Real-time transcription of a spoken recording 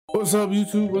What's up,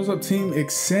 YouTube? What's up, Team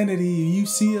Xanity? You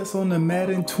see us on the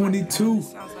Madden 22.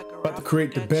 About to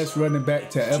create the best running back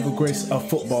to ever grace a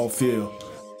football field.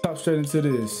 Hop straight into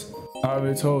this. I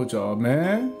already told y'all,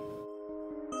 man.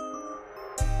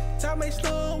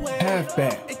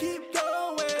 Halfback.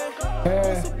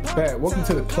 Halfback. Welcome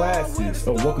to the classes.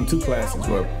 Oh, welcome to classes.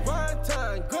 Well,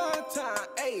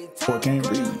 or can't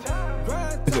read.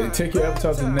 They take your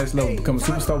avatar to the next level, become a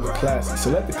superstar with classes.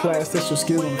 Select the class, test your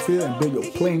skills on the field, and build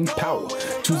your playing power.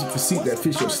 Choose a physique that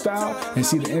fits your style, and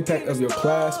see the impact of your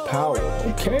class power.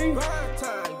 Okay?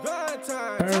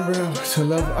 Earn real to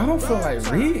level. I don't feel like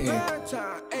reading.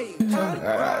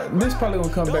 This probably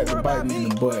gonna come back to bite me in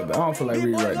the butt, but I don't feel like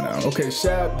reading right now. Okay,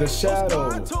 the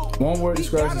shadow. One word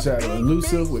describes the shadow: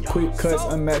 elusive with quick cuts,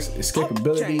 unmatched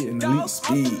escapability, and elite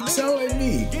speed. Sound like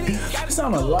me. It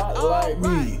sound a lot like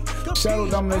me. Shadow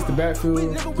dominates the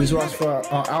backfield. This rush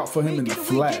out for him in the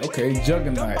flat. Okay,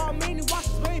 Juggernaut.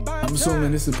 I'm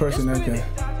assuming this is a person that can.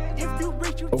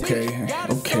 Okay.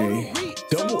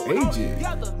 Double agent.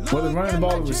 Whether running the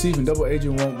ball or receiving, double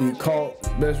agent won't be caught.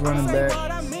 Best running back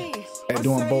at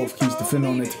doing both. Keeps defending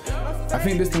on it. I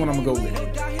think this is the one I'm gonna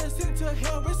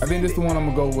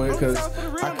go with. Because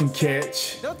I can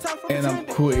catch and I'm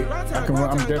quick. I can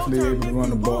run. I'm definitely able to run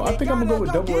the ball. I think I'm gonna go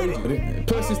with double agent.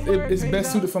 Plus, it's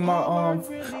best suited for my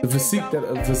the physique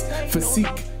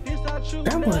physique.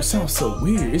 That word sounds so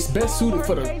weird. It's best suited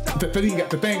for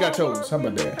the thing I chose. How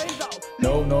about that?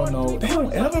 No. They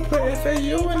don't ever play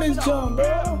FAU in this jump,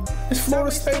 bro. It's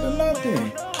Florida State or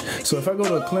nothing. So if I go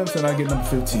to Clemson, I get number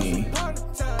 15.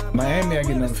 Miami, I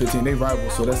get number 15. They rival,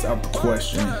 so that's out the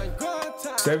question.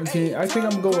 17. I think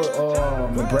I'm gonna go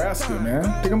with Nebraska, man.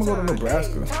 I think I'm gonna go to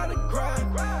Nebraska.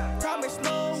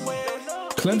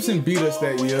 Clemson beat us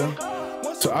that year,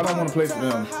 so I don't want to play for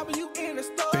them.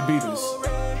 They beat us.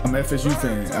 I'm an FSU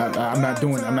fan.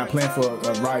 I'm not playing for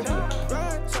a rival.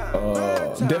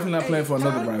 Definitely not playing for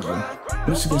another rival.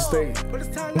 Michigan State.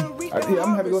 I'm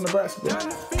gonna have to go to Nebraska, bro.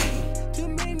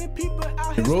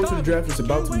 The road to the draft is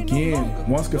about to begin.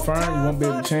 Once confirmed, you won't be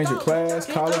able to change your class,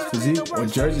 college, physique, or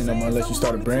jersey number unless you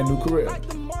start a brand new career.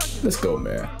 Let's go,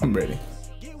 man. I'm ready.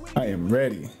 I am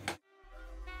ready.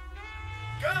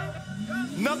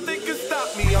 Nothing can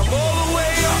stop me. I'm all the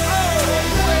way up, all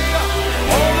the way up,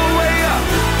 all the way up,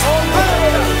 all the way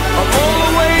up. I'm all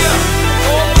the way up,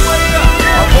 all the way up,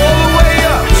 I'm all the way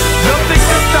up. Nothing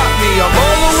can stop me. I'm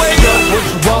all the way up. What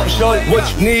you want, show you what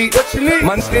you need.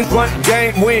 My niggas run the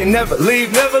game, we ain't never leave.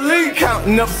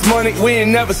 Counting up this money, we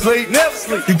ain't never sleep.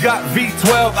 You got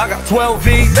V12, I got 12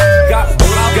 V's. Got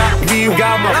V,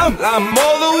 got my. I'm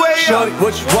all the way up. Shorty,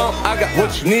 what you want, I got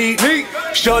what you need.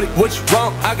 Shorty, what you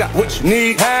want, I got what you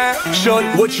need. Shorty,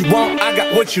 what you want, I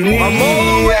got what you need. I'm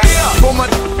all the way up. For my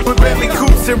with Bentley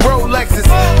coupes and Rolexes.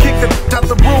 Kicked the out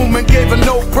the room and gave her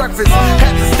no breakfast.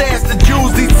 Had to stash the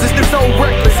jewels, these systems so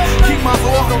reckless. Keep my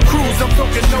dog on cruise, I'm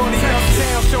talking naughty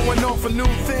downtown, showing off for new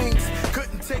things.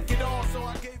 Couldn't take it all, so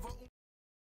I gave her.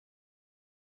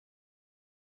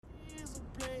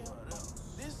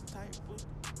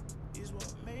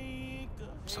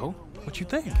 So, what you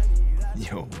think?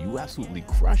 Yo, you absolutely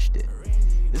crushed it.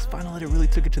 This final letter really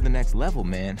took it to the next level,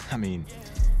 man. I mean,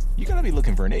 you gotta be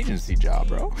looking for an agency job,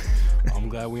 bro. I'm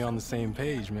glad we're on the same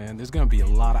page, man. There's gonna be a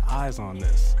lot of eyes on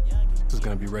this. This is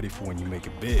gonna be ready for when you make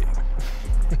it big.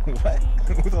 What?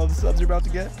 With all the subs you're about to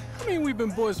get? I mean, we've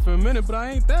been boys for a minute, but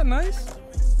I ain't that nice.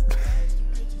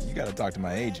 You gotta talk to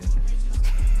my agent.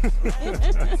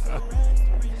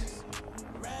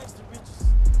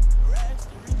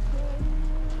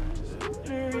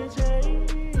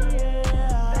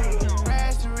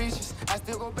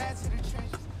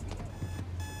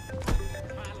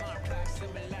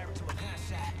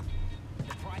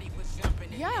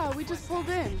 Yeah, we just pulled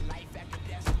in.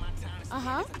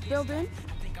 Building.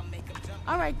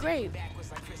 All right, great.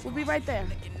 We'll be right there.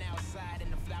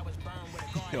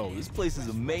 Yo, this place is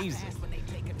amazing.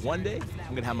 One day,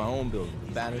 I'm gonna have my own building.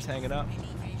 Banners hanging up.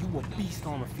 You a beast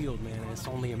on the field, man, and it's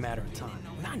only a matter of time.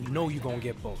 And I know you're gonna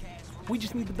get both. We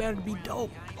just need the banner to be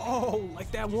dope. Oh,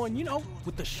 like that one, you know,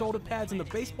 with the shoulder pads and the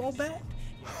baseball bat.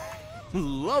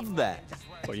 Love that.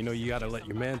 Well, you know, you gotta let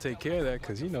your man take care of that,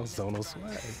 because, you know, zonal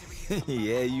swag.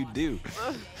 Yeah, you do.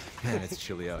 Man, it's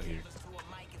chilly out here.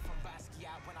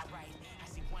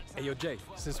 Hey, yo, Jay,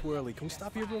 since we're early, can we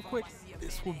stop here real quick?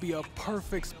 This would be a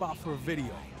perfect spot for a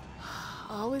video.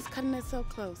 Always cutting it so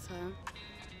close, huh?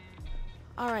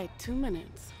 All right, 2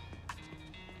 minutes.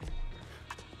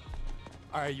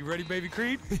 All right, you ready, baby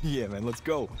Creed? Yeah, man, let's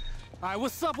go. All right,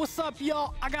 what's up,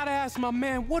 y'all? I gotta ask my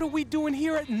man, what are we doing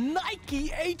here at Nike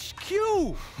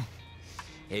HQ?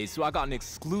 Hey, so I got an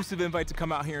exclusive invite to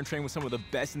come out here and train with some of the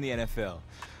best in the NFL.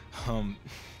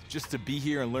 Just to be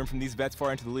here and learn from these vets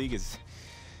far into the league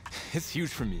it's huge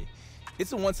for me.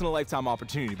 It's a once-in-a-lifetime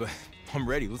opportunity, but I'm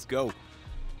ready. Let's go.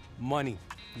 Money.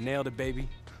 Nailed it, baby.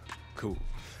 Cool.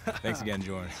 Thanks again,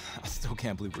 Jordan. I still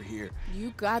can't believe we're here.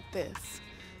 You got this.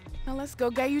 Now let's go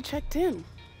get you checked in.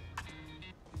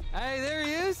 Hey, there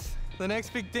he is. The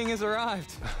next big thing has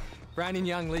arrived. Brandon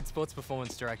Young, lead sports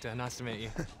performance director. Nice to meet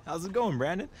you. How's it going,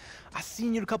 Brandon? I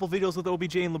seen you in a couple videos with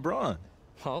OBJ and LeBron.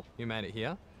 Well, you made it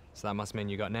here, so that must mean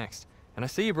you got next. And I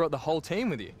see you brought the whole team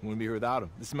with you. Wouldn't be here without him.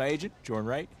 This is my agent, Jordan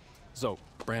Wright. So,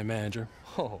 brand manager.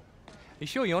 Oh, you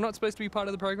sure you're not supposed to be part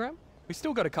of the program? We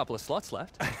still got a couple of slots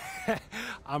left.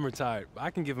 I'm retired.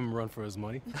 I can give him a run for his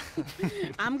money.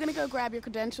 I'm gonna go grab your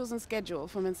credentials and schedule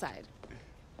from inside.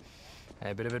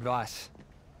 Hey, a bit of advice.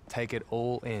 Take it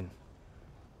all in.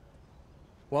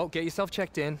 Well, get yourself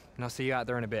checked in, and I'll see you out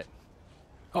there in a bit.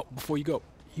 Oh, before you go,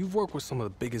 you've worked with some of the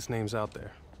biggest names out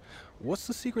there. What's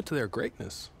the secret to their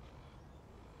greatness?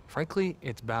 Frankly,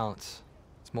 it's balance.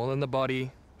 It's more than the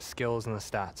body, skills, and the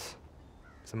stats.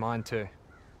 It's the mind, too.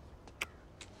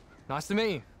 Nice to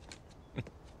meet you.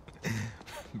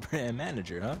 Brand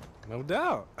manager, huh? No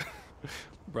doubt.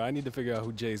 Bro, I need to figure out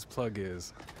who Jay's plug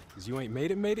is. Because you ain't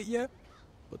made it yet,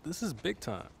 but this is big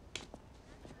time.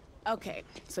 Okay,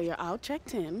 so you're all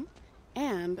checked in,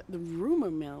 and the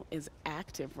rumor mill is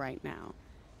active right now.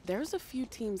 There's a few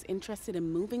teams interested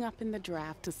in moving up in the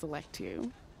draft to select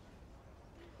you.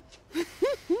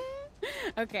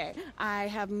 Okay, I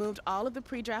have moved all of the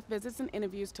pre-draft visits and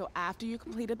interviews till after you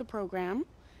completed the program.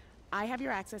 I have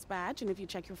your access badge, and if you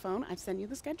check your phone, I've sent you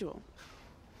the schedule.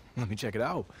 Let me check it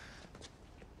out.